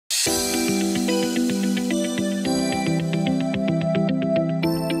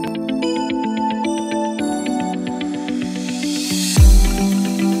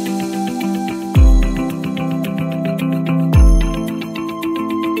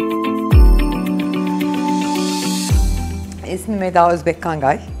İsmim Eda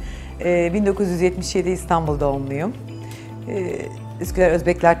Özbekkangay. 1977 İstanbul doğumluyum. Üsküdar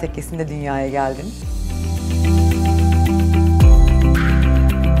Özbekler Tekkesi'nde dünyaya geldim.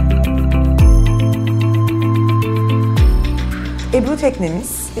 Ebru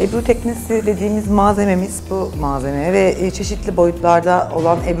teknemiz. Ebru teknesi dediğimiz malzememiz bu malzeme ve çeşitli boyutlarda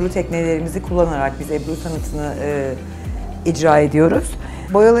olan Ebru teknelerimizi kullanarak biz Ebru sanatını icra ediyoruz.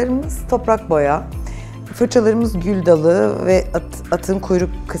 Boyalarımız toprak boya, fırçalarımız gül dalı ve atın kuyruk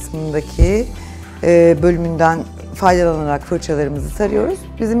kısmındaki bölümünden faydalanarak fırçalarımızı sarıyoruz.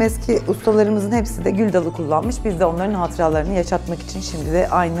 Bizim eski ustalarımızın hepsi de gül dalı kullanmış. Biz de onların hatıralarını yaşatmak için şimdi de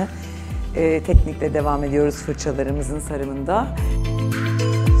aynı teknikle devam ediyoruz fırçalarımızın sarımında.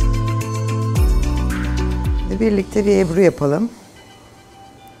 Birlikte bir Ebru yapalım.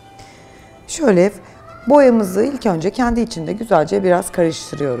 Şöyle boyamızı ilk önce kendi içinde güzelce biraz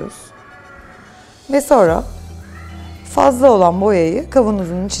karıştırıyoruz. Ve sonra fazla olan boyayı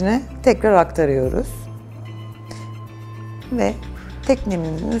kavanozun içine tekrar aktarıyoruz. Ve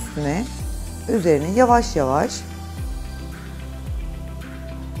teknemizin üzerine yavaş yavaş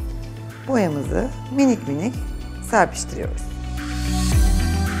boyamızı minik minik serpiştiriyoruz.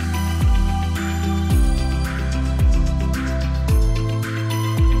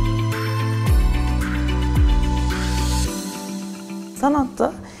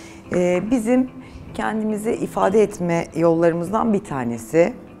 Sanatta bizim kendimizi ifade etme yollarımızdan bir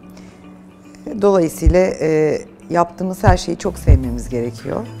tanesi. Dolayısıyla yaptığımız her şeyi çok sevmemiz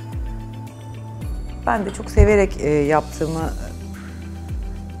gerekiyor. Ben de çok severek yaptığımı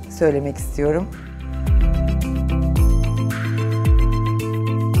söylemek istiyorum.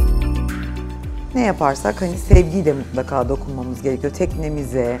 Ne yaparsak hani sevgiyle mutlaka dokunmamız gerekiyor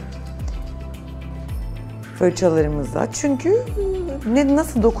teknemize, fırçalarımıza. Çünkü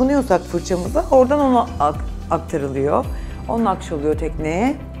nasıl dokunuyorsak fırçamıza oradan ona aktarılıyor. Onun akış oluyor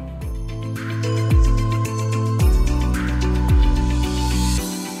tekneye.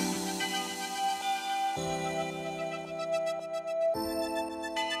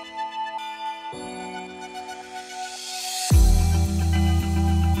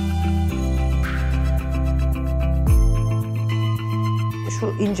 Şu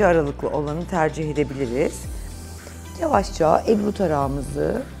ince aralıklı olanı tercih edebiliriz. Yavaşça Ebru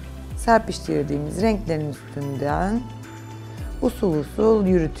tarağımızı serpiştirdiğimiz renklerin üstünden usul usul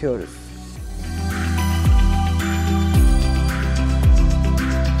yürütüyoruz.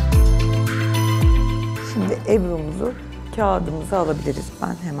 Şimdi Ebru'muzu kağıdımıza alabiliriz.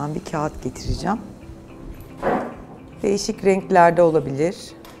 Ben hemen bir kağıt getireceğim. Değişik renklerde olabilir.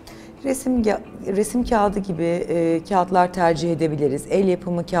 Resim kağıdı gibi kağıtlar tercih edebiliriz. El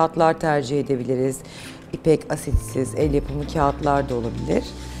yapımı kağıtlar tercih edebiliriz. İpek asitsiz el yapımı kağıtlar da olabilir.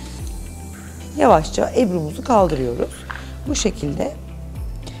 Yavaşça Ebru'muzu kaldırıyoruz. Bu şekilde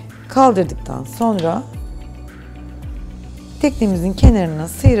kaldırdıktan sonra teknemizin kenarına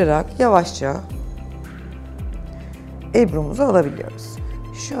sıyırarak yavaşça Ebru'muzu alabiliyoruz.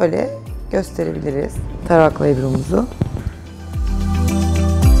 Şöyle gösterebiliriz tarakla Ebru'muzu.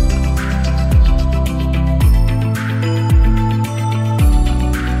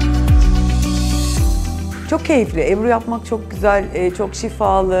 Çok keyifli. Ebru yapmak çok güzel, çok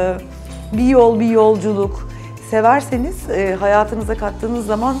şifalı. Bir yol, bir yolculuk. Severseniz hayatınıza kattığınız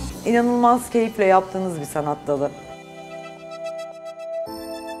zaman inanılmaz keyifle yaptığınız bir sanat dalı.